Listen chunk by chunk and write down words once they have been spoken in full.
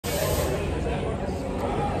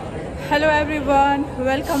Hello everyone,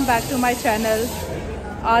 welcome back to my channel.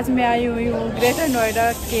 आज मैं आई हुई हूँ ग्रेटर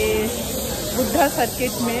नोएडा के बुद्धा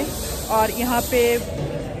सर्किट में और यहाँ पे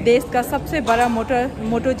देश का सबसे बड़ा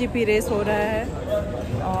MotoGP रेस हो रहा है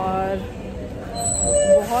और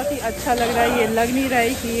बहुत ही अच्छा लग रहा है। ये लग नहीं रहा है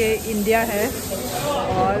कि ये इंडिया है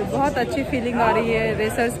और बहुत अच्छी फीलिंग आ रही है।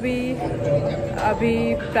 रेसर्स भी अभी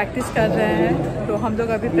प्रैक्टिस कर रहे हैं, तो हम लोग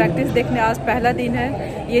अभी प्रैक्टिस देखने, आज पहला दिन है।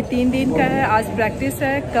 ये 3 दिन का है। आज प्रैक्टिस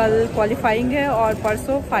है, कल क्वालिफाइंग है और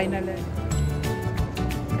परसों फाइनल है।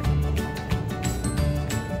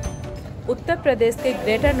 उत्तर प्रदेश के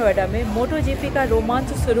ग्रेटर नोएडा में MotoGP का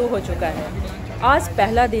रोमांच शुरू हो चुका है। आज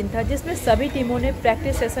पहला दिन था जिसमें सभी टीमों ने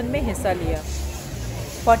प्रैक्टिस सेशन में हिस्सा लिया।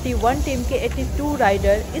 41 टीम के 82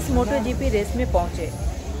 राइडर इस MotoGP रेस में पहुंचे।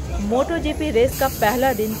 MotoGP रेस का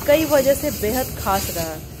पहला दिन कई वजह से बेहद खास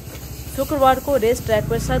रहा। शुक्रवार को रेस ट्रैक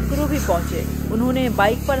पर सदगुरु भी पहुंचे। उन्होंने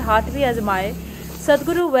बाइक पर हाथ भी आजमाए।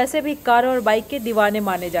 सदगुरु वैसे भी कार और बाइक के दीवाने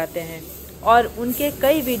माने जाते हैं और उनके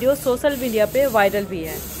कई वीडियो सोशल मीडिया पे वायरल भी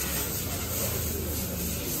हैं।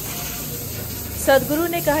 सदगुरु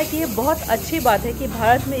ने कहा कि ये बहुत अच्छी बात है कि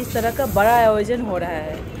भारत में इस तरह का बड़ा आयोजन हो रहा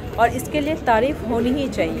है और इसके लिए तारीफ होनी ही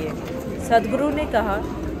चाहिए। सदगुरु ने कहा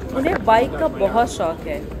उन्हें बाइक का बहुत शौक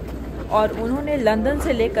है और उन्होंने लंदन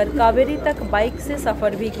से लेकर कावेरी तक बाइक से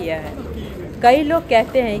सफ़र भी किया है। कई लोग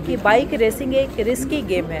कहते हैं कि बाइक रेसिंग एक रिस्की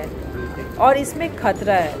गेम है और इसमें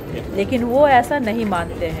खतरा है, लेकिन वो ऐसा नहीं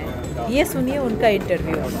मानते हैं। ये सुनिए उनका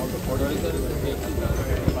interview.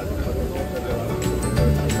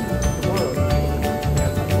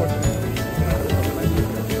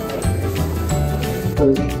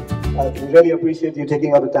 We really appreciate you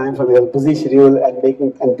taking out the time from your busy schedule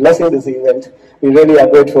and blessing this event. We really are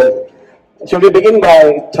grateful. Should we begin by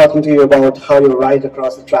talking to you about how your ride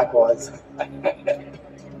across the track was?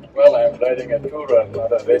 Well, I'm riding a tourer,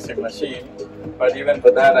 not a racing machine. But even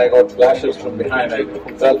for that, I got flashes from behind. I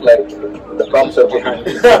felt like the props are behind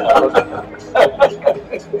me.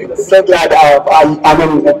 So glad. I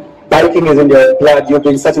mean, biking is in your blood. You've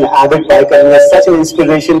been such an avid biker and you're such an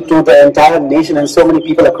inspiration to the entire nation and so many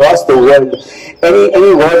people across the world.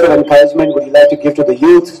 Any words of encouragement would you like to give to the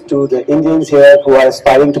youth, to the Indians here who are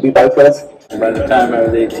aspiring to be bikers? By the time I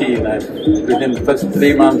was 18, within the first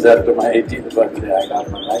 3 months after my 18th birthday, I got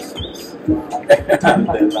my license. And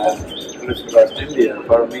then I crisscrossed India.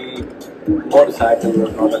 For me, motorcycle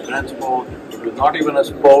was not a transport. It was not even a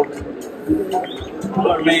sport.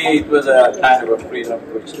 For me, it was a kind of a freedom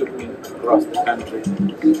which took me across the country.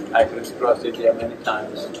 I crisscrossed India many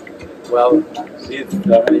times. Well,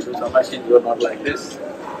 the machines were not like this.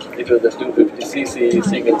 It was a 250cc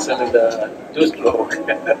single cylinder, 2-stroke.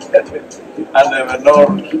 And there were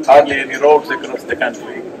hardly any roads across the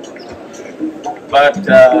country. But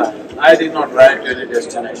I did not ride to any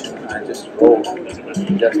destination. I just rode,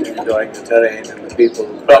 just enjoying the terrain and the people.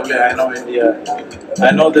 Probably I know India,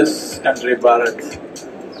 I know this country, Bharat,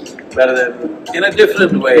 better than, in a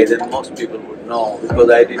different way than most people would know, because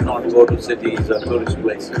I did not go to cities or tourist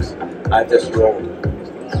places. I just rode,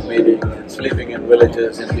 meeting and sleeping in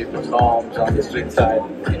villages, in people's homes, on the street side.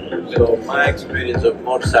 So my experience of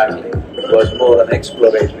motorcycling was more an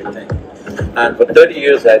exploratory thing. And for 30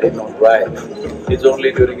 years I did not ride. It's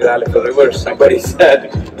only during Rally for Rivers somebody said,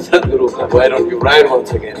 Sadhguru, why don't you ride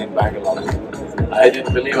once again in Bangalore? I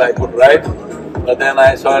didn't believe I could ride, but then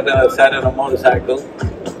I sat on a motorcycle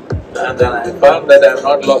and then I found that I have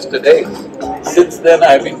not lost a day. Since then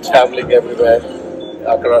I've been traveling everywhere,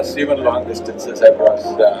 across even long distances, across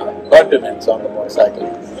continents on the motorcycle.